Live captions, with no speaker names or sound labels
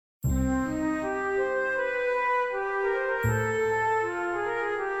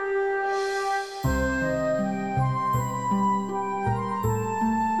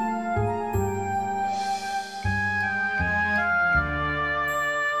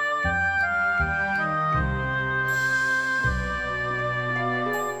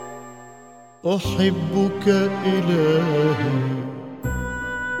أحبك إلهي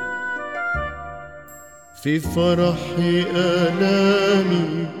في فرحي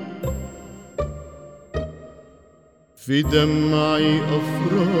آلامي، في دمعي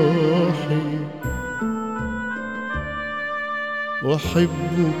أفراحي.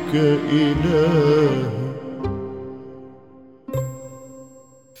 أحبك إلهي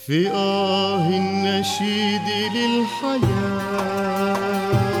في النشيد للحياة،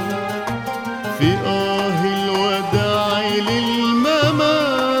 في الوداع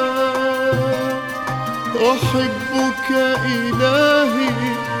للممات. أحبك إلهي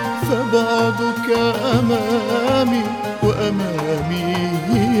فبعدك أمامي وأمامي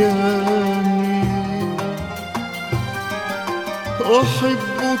هيامي.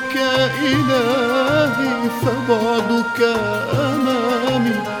 أحبك إلهي فبعدك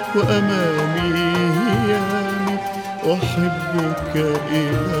أمامي وأمامي هيامي. أحبك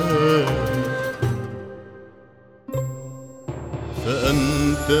إلهي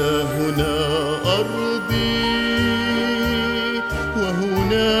فأنت هنا أرضي،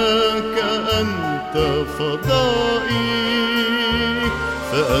 وهناك أنت فضائي.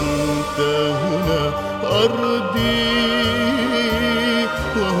 فأنت هنا أرضي،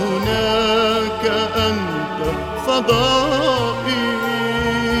 وهناك أنت فضائي.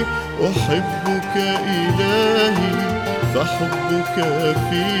 أحبك إلهي فحبك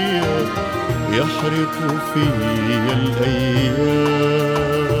فيا يحرق في الأيام،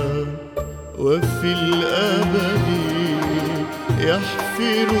 وفي الأبد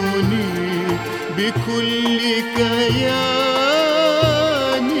يحفرني بكل كياني.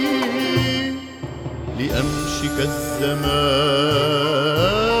 لأمشك الزمان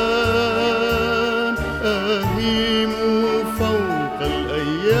أهيم فوق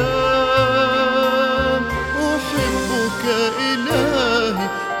الأيام. أحبك إلهي،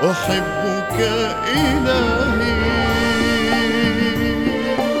 أحبك إلهي.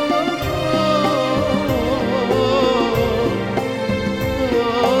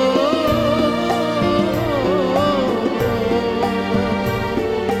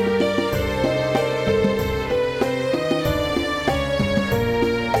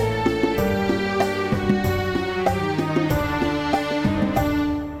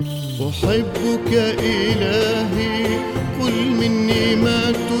 أحبك إلهي قل مني ما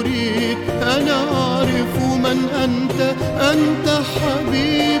تريد، أنا أعرف من أنت، أنت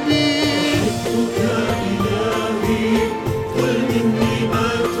حبيبي. أحبك إلهي قل مني ما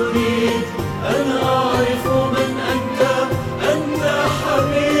تريد، أنا أعرف من أنت، أنت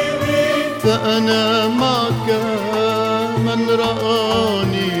حبيبي. فأنا معك من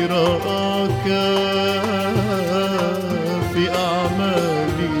رآني رآك في أعمالي.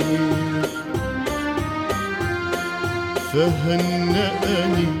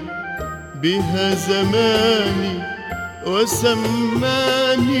 فهنأني بها زماني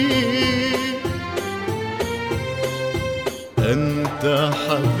وسماني. أنت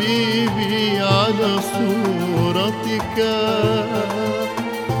حبيبي على صورتك،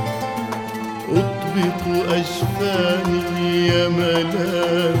 أطبق أجفاني يا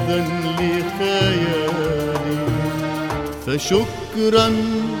ملاذا لخيالي. فشكرا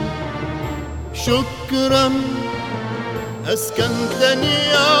شكرا أسكنتني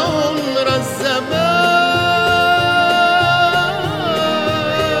عمر الزمان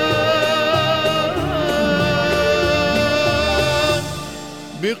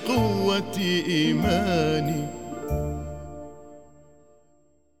بقوة إيماني.